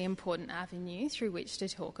a really important avenue through which to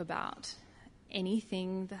talk about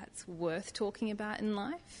anything that's worth talking about in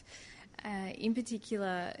life. In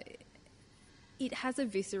particular, it has a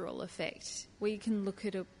visceral effect. We can look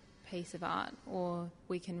at a piece of art or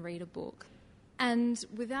we can read a book, and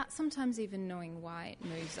without sometimes even knowing why it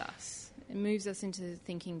moves us into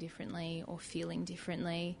thinking differently or feeling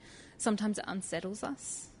differently. Sometimes it unsettles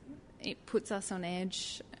us. It puts us on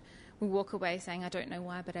edge. We walk away saying, I don't know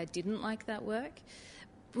why, but I didn't like that work.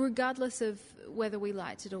 Regardless of whether we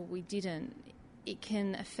liked it or we didn't, it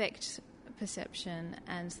can affect perception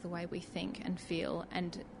and the way we think and feel,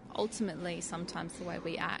 and ultimately sometimes the way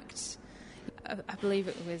we act. I believe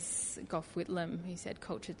it was Gough Whitlam who said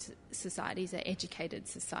cultured societies are educated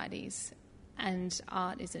societies, and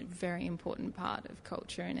art is a very important part of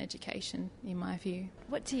culture and education, in my view.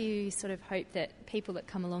 What do you sort of hope that people that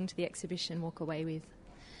come along to the exhibition walk away with?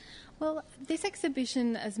 Well, this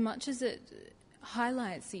exhibition, as much as it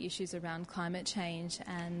highlights the issues around climate change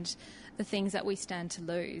and the things that we stand to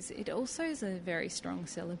lose, it also is a very strong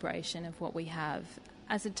celebration of what we have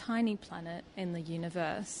as a tiny planet in the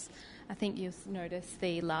universe. I think you'll notice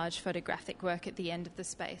the large photographic work at the end of the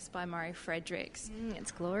space by Murray Fredericks.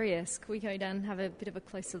 It's glorious. Can we go down and have a bit of a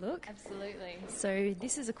closer look? Absolutely. So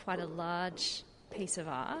this is quite a large piece of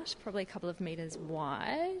art, probably a couple of metres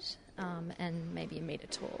wide and maybe a metre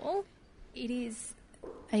tall. It is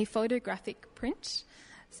a photographic print.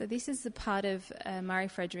 So this is a part of Murray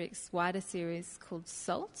Fredericks' wider series called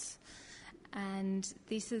Salt. And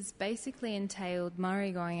this has basically entailed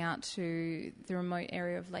Murray going out to the remote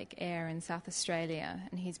area of Lake Eyre in South Australia,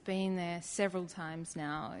 and he's been there several times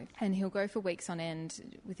now, and he'll go for weeks on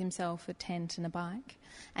end with himself, a tent and a bike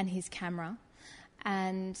and his camera,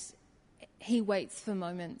 and he waits for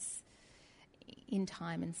moments in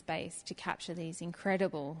time and space to capture these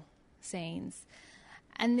incredible scenes.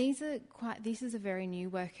 And this is a very new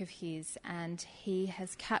work of his, and he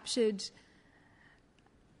has captured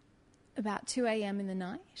about 2 a.m. in the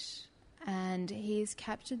night, and he's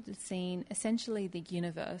captured the scene, essentially the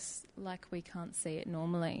universe, like we can't see it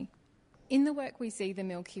normally. In the work we see the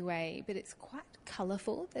Milky Way, but it's quite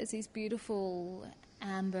colourful. There's these beautiful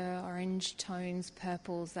amber, orange tones,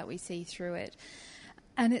 purples that we see through it.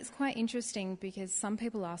 And it's quite interesting because some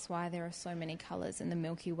people ask why there are so many colours in the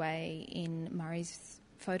Milky Way in Murray's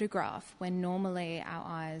photograph, when normally our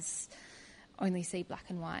eyes only see black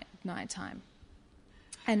and white at night time.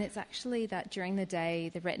 And it's actually that during the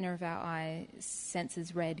day, the retina of our eye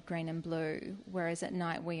senses red, green and blue, whereas at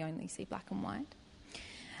night we only see black and white.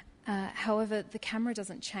 However, the camera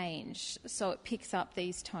doesn't change, so it picks up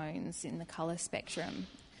these tones in the colour spectrum.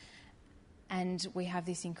 And we have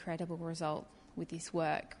this incredible result with this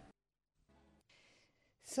work.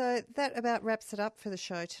 So that about wraps it up for the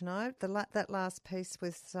show tonight. That last piece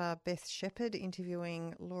was Beth Shepherd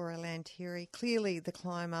interviewing Laura Lantieri. Clearly the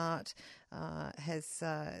Climb Art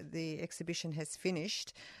the exhibition has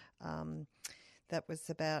finished. That was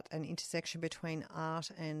about an intersection between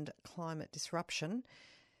art and climate disruption.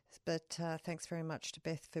 But thanks very much to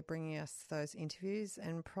Beth for bringing us those interviews.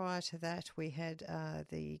 And prior to that, we had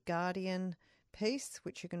the Guardian piece,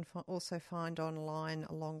 which you can also find online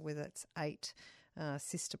along with its 8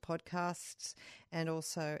 sister podcasts, and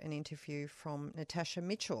also an interview from Natasha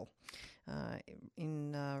Mitchell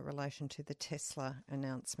in relation to the Tesla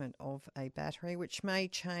announcement of a battery, which may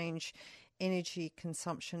change energy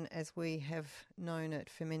consumption as we have known it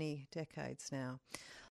for many decades now.